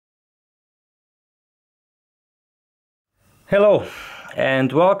Hello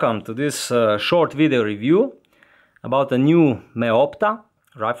and welcome to this short video review about a new Meopta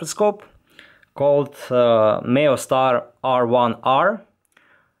rifle scope called MeoStar R1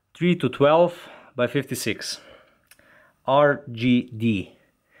 3 to 12 by 56 RGD.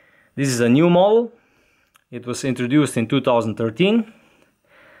 This is a new model. It was introduced in 2013.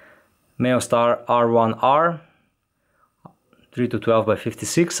 MeoStar R1 3 to 12 by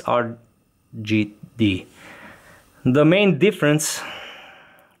 56 RGD. The main difference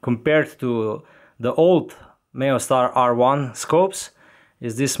compared to the old MeoStar R1 scopes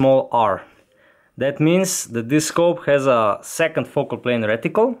is this small R. That means that this scope has a second focal plane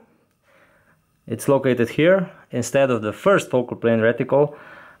reticle. It's located here instead of the first focal plane reticle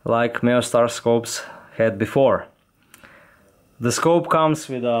like MeoStar scopes had before. The scope comes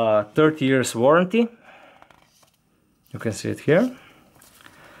with a 30 years warranty. You can see it here.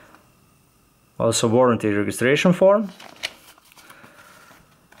 Also warranty registration form,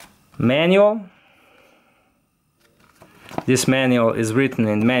 manual. This manual is written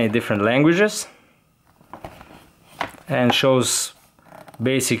in many different languages and shows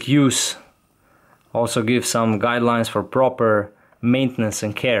basic use, also gives some guidelines for proper maintenance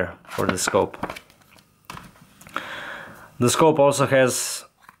and care for the scope. The scope also has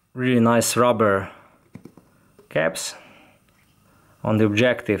really nice rubber caps on the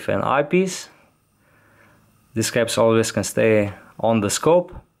objective and eyepiece. These caps always can stay on the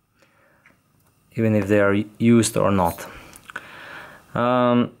scope, even if they are used or not.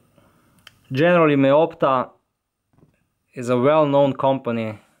 Generally, Meopta is a well-known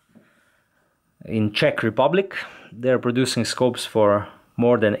company in Czech Republic. They're producing scopes for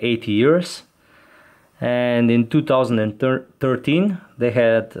more than 80 years. And in 2013, they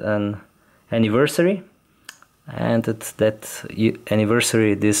had an anniversary. And at that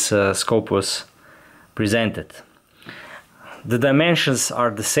anniversary, this scope was presented. The dimensions are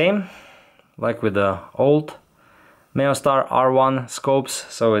the same like with the old MeoStar R1 scopes,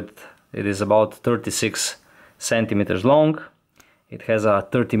 so it is about 36 centimeters long. It has a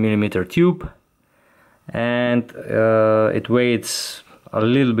 30mm tube and it weighs a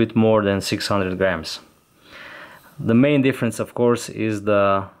little bit more than 600 grams. The main difference, of course, is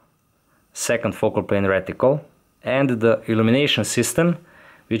the second focal plane reticle and the illumination system,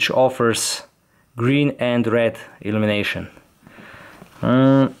 which offers green and red illumination.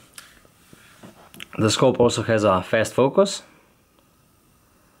 The scope also has a fast focus.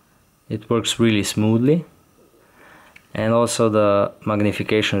 It works really smoothly, and also the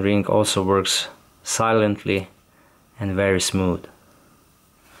magnification ring also works silently and very smooth.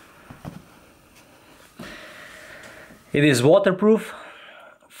 It is waterproof,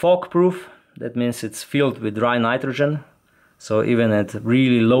 fog-proof. That means it's filled with dry nitrogen, so even at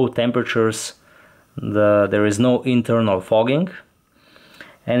really low temperatures there is no internal fogging,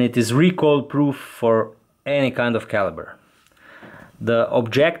 and it is recoil proof for any kind of caliber. The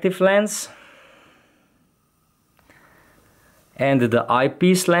objective lens and the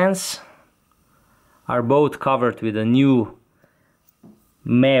eyepiece lens are both covered with a new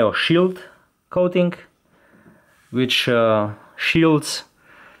Meo shield coating, which shields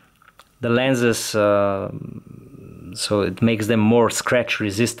the lenses so it makes them more scratch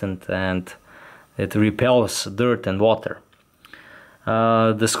resistant and it repels dirt and water.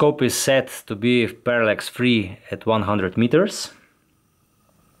 The scope is set to be parallax free at 100 meters.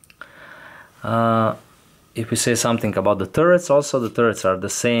 If we say something about the turrets, also the turrets are the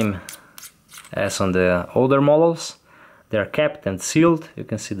same as on the older models. They are capped and sealed. You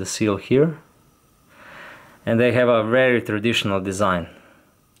can see the seal here. And they have a very traditional design.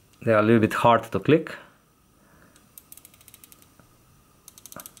 They are a little bit hard to click.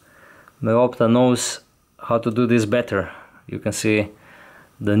 Meopta knows how to do this better. You can see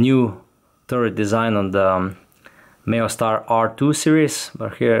the new turret design on the MeoStar R2 series,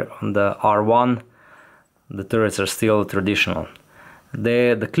 but here on the R1 the turrets are still traditional.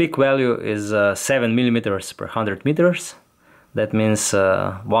 The click value is 7 millimeters per 100 meters. That means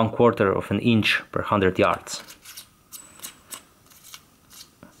 1/4 of an inch per 100 yards.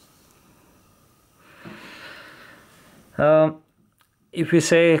 If we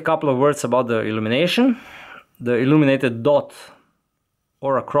say a couple of words about the illumination, the illuminated dot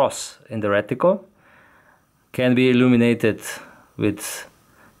or a cross in the reticle can be illuminated with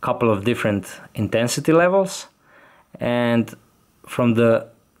a couple of different intensity levels, and from the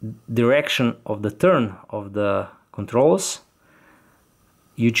direction of the turn of the controls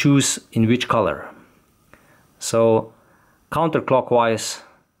you choose in which color. So counterclockwise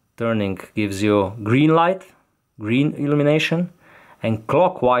turning gives you green light, green illumination, and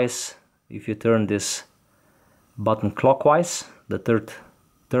clockwise, if you turn this button clockwise, the third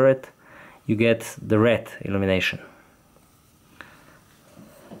turret, you get the red illumination.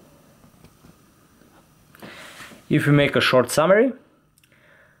 If we make a short summary,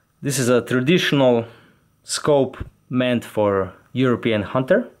 this is a traditional scope meant for European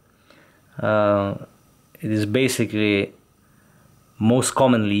hunter. It is basically most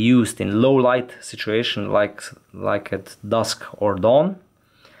commonly used in low light situation like at dusk or dawn.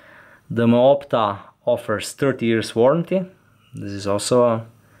 The Meopta offers 30 years warranty. This is also a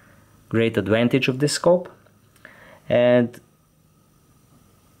great advantage of this scope. And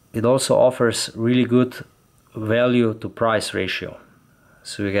it also offers really good value to price ratio.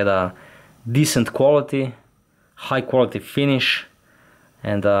 So you get a decent quality, high quality finish,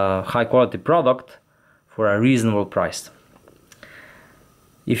 and a high quality product for a reasonable price.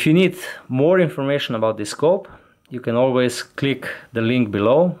 If you need more information about this scope, you can always click the link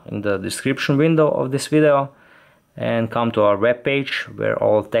below in the description window of this video and come to our webpage where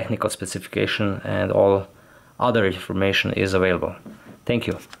all technical specification and all other information is available. Thank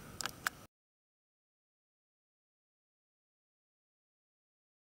you.